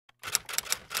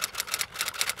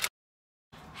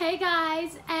Hey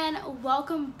guys, and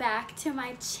welcome back to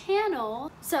my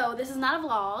channel. So this is not a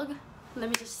vlog, let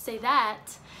me just say that.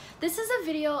 This is a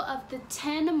video of the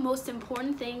 10 most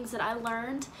important things that I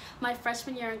learned my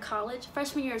freshman year in college.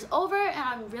 Freshman year is over and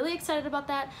I'm really excited about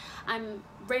that. I'm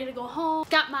ready to go home.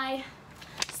 Got my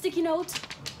sticky note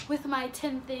with my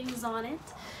 10 things on it,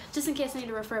 just in case I need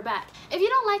to refer back. If you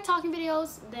don't like talking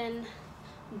videos, then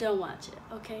don't watch it,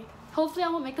 okay? Hopefully I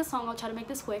won't make this long. I'll try to make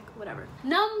this quick, whatever.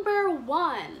 Number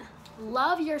 1,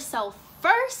 love yourself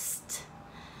first.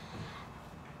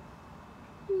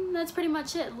 That's pretty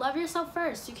much it. Love yourself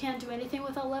first. You can't do anything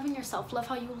without loving yourself. Love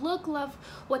how you look, love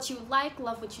what you like,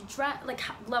 love what you dress,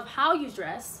 love how you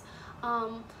dress.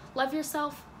 Love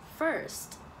yourself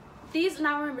first.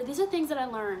 Now remember, these are things that I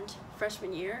learned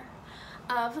freshman year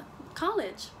of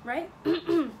college, right?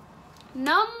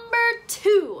 Number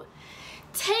 2,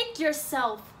 take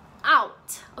yourself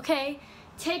out, okay?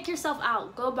 Take yourself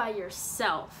out. Go by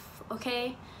yourself,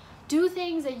 okay? Do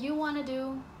things that you want to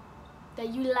do,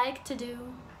 that you like to do.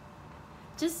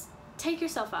 Just take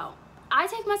yourself out. I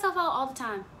take myself out all the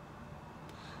time.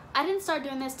 I didn't start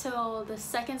doing this till the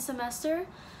second semester.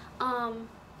 The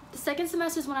second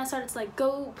semester is when I started to like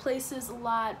go places a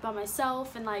lot by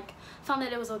myself and like found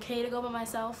that it was okay to go by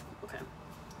myself. Okay.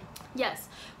 Yes,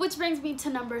 which brings me to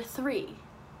number 3.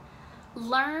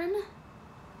 Learn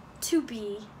to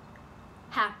be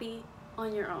happy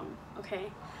on your own,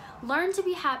 okay? Learn to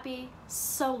be happy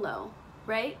solo,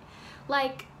 right?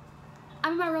 Like,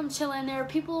 I'm in my room chilling, there are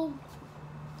people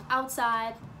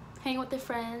outside hanging with their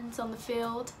friends on the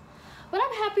field, but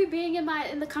I'm happy being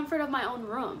in the comfort of my own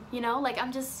room, you know? Like,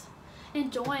 I'm just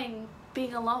enjoying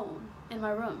being alone in my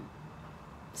room.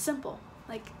 Simple.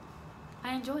 Like,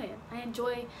 I enjoy it. I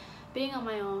enjoy being on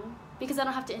my own because I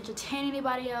don't have to entertain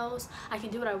anybody else. I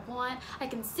can do what I want. I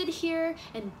can sit here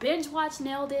and binge watch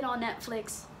Nailed It on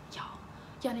Netflix.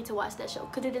 Y'all need to watch that show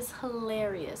because it is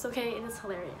hilarious, okay? It is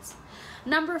hilarious.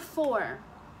 Number 4,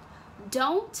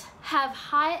 don't have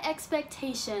high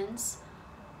expectations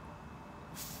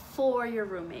for your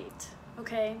roommate,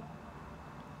 okay?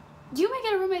 You may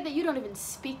get a roommate that you don't even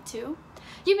speak to.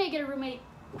 You may get a roommate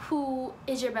who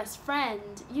is your best friend.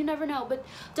 You never know, but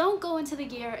don't go into the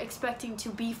year expecting to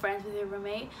be friends with your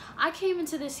roommate. I came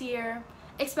into this year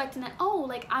expecting that, oh,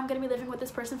 like I'm gonna be living with this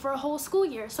person for a whole school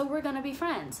year, so we're gonna be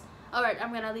friends. All right,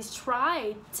 I'm gonna at least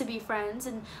try to be friends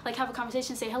and like have a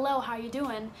conversation, say hello, how you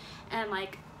doing, and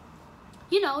like,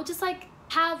 you know, just like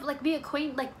have like be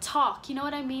acquainted, like talk, you know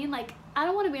what I mean? Like I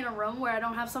don't want to be in a room where I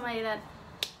don't have somebody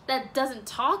that doesn't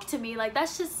talk to me. Like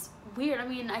that's just weird. I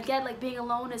mean, I get like being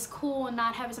alone is cool and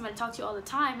not having somebody to talk to you all the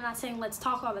time. I'm not saying let's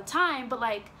talk all the time, but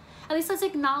like at least let's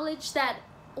acknowledge that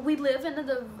we live in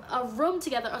a room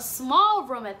together, a small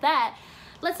room at that.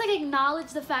 Let's like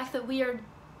acknowledge the fact that we are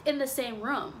in the same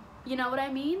room. You know what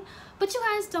I mean? But you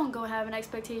guys don't go having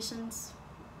expectations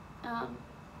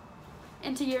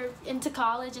into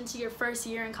college, into your first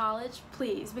year in college,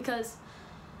 please, because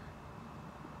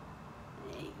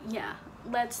yeah,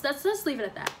 let's leave it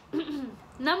at that.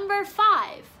 Number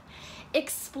 5,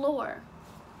 explore.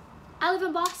 I live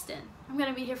in Boston. I'm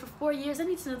gonna be here for 4 years. I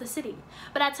need to know the city.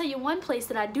 But I tell you one place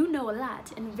that I do know a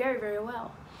lot and very, very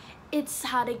well. It's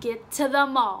how to get to the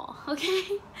mall, okay?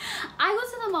 I go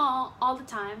to the mall all the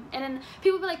time, and then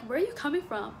people be like, where are you coming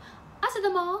from? I said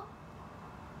the mall.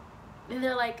 And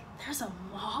they're like, there's a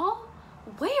mall?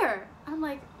 Where? I'm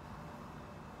like,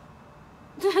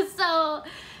 so,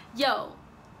 yo,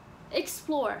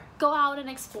 explore. Go out and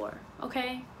explore,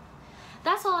 okay?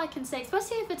 That's all I can say,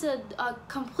 especially if it's a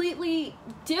completely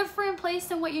different place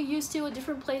than what you're used to, a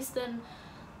different place than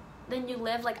you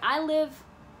live. Like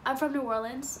I'm from New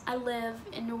Orleans. I live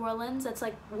in New Orleans. That's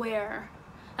like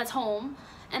that's home.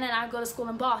 And then I go to school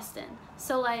in Boston.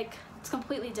 So like it's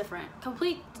completely different.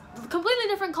 Completely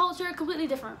different culture, completely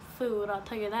different food, I'll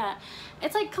tell you that.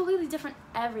 It's like completely different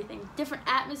everything. Different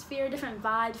atmosphere, different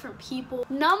vibe, different people.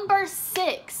 Number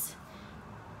 6,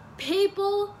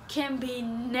 people can be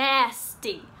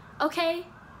nasty, okay?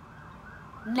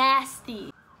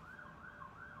 Nasty.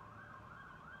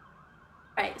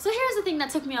 Right, so here's the thing that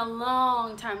took me a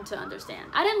long time to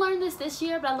understand. I didn't learn this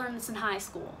year, but I learned this in high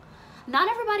school. Not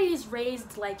everybody is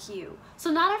raised like you.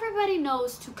 So not everybody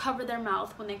knows to cover their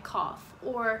mouth when they cough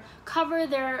or cover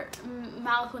their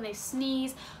mouth when they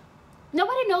sneeze.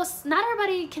 Nobody knows, not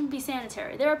everybody can be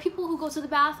sanitary. There are people who go to the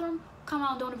bathroom, come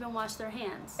out and don't even wash their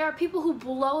hands. There are people who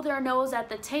blow their nose at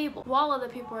the table while other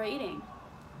people are eating.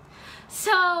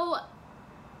 So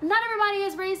not everybody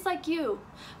is raised like you,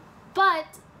 but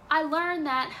I learned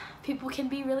that people can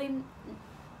be really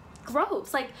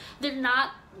gross. Like they're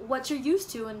not what you're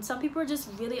used to, and some people are just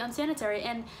really unsanitary.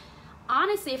 And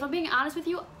honestly, if I'm being honest with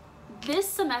you, this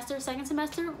semester, second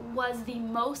semester, was the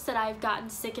most that I've gotten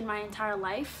sick in my entire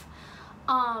life.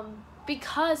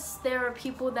 Because there are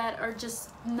people that are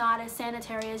just not as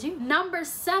sanitary as you. Number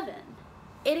 7,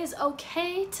 it is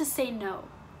okay to say no.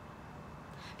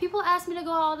 People ask me to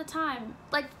go all the time,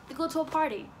 like to go to a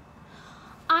party.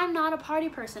 I'm not a party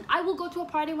person. I will go to a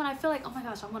party when I feel like, oh my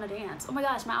gosh, I want to dance. Oh my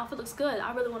gosh, my outfit looks good.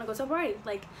 I really want to go to a party.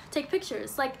 Like, take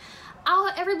pictures. Like,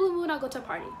 every blue moon I'll go to a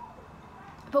party.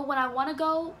 But when I want to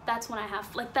go, that's when I have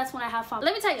fun.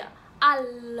 Let me tell you, I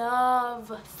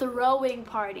love throwing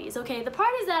parties, okay? The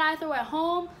parties that I throw at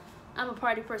home, I'm a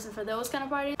party person for those kind of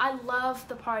parties. I love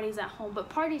the parties at home, but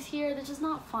parties here, they're just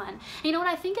not fun. And you know what?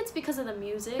 I think it's because of the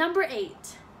music. Number 8,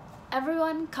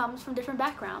 everyone comes from different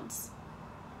backgrounds.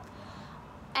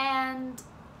 And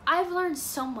I've learned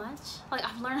so much. Like,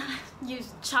 I've learned how to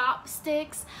use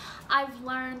chopsticks. I've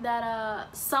learned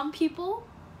that some people,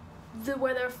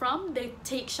 where they're from, they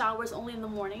take showers only in the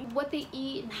morning. What they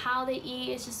eat and how they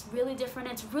eat is just really different.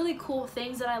 It's really cool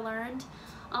things that I learned.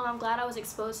 I'm glad I was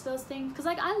exposed to those things, because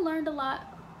like I learned a lot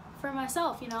for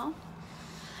myself, you know.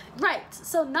 Right,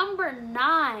 so number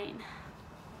 9,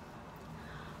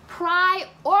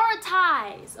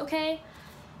 prioritize. Okay,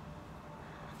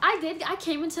 I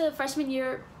came into freshman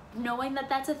year knowing that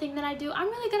that's a thing that I do. I'm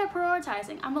really good at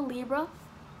prioritizing. I'm a Libra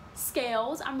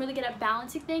scales. I'm really good at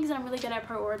balancing things, and I'm really good at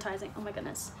prioritizing. Oh my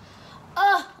goodness.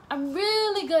 I'm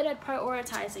really good at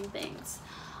prioritizing things.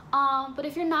 But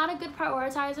if you're not a good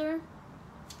prioritizer,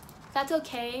 that's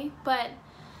okay. But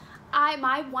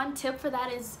my one tip for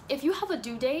that is, if you have a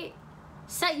due date,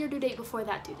 set your due date before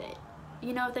that due date.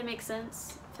 You know, if that makes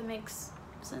sense. If it makes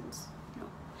sense. No.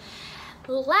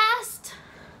 Last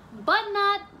but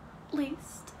not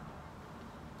least,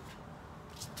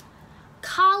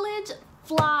 college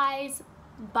flies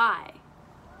by.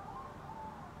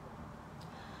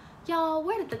 Y'all,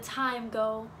 where did the time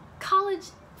go? College,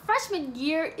 freshman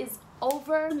year is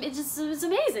over. It's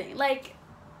amazing. Like,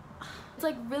 it's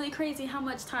like really crazy how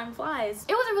much time flies.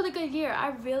 It was a really good year.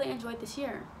 I really enjoyed this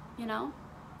year, you know?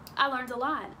 I learned a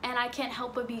lot, and I can't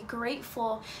help but be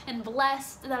grateful and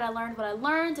blessed that I learned what I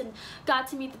learned and got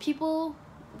to meet the people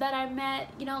that I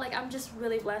met. You know, like, I'm just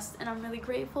really blessed, and I'm really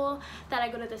grateful that I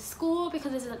go to this school,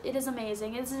 because it is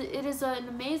amazing. It is an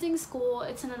amazing school.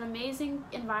 It's in an amazing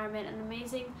environment, an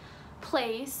amazing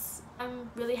place. I'm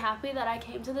really happy that I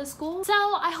came to this school. So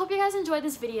I hope you guys enjoyed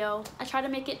this video. I try to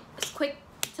make it as quick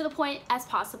to the point as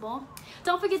possible.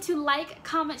 Don't forget to like,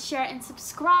 comment, share, and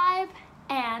subscribe,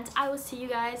 and I will see you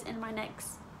guys in my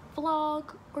next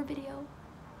vlog or video.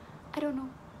 I don't know.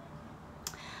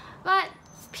 But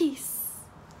peace.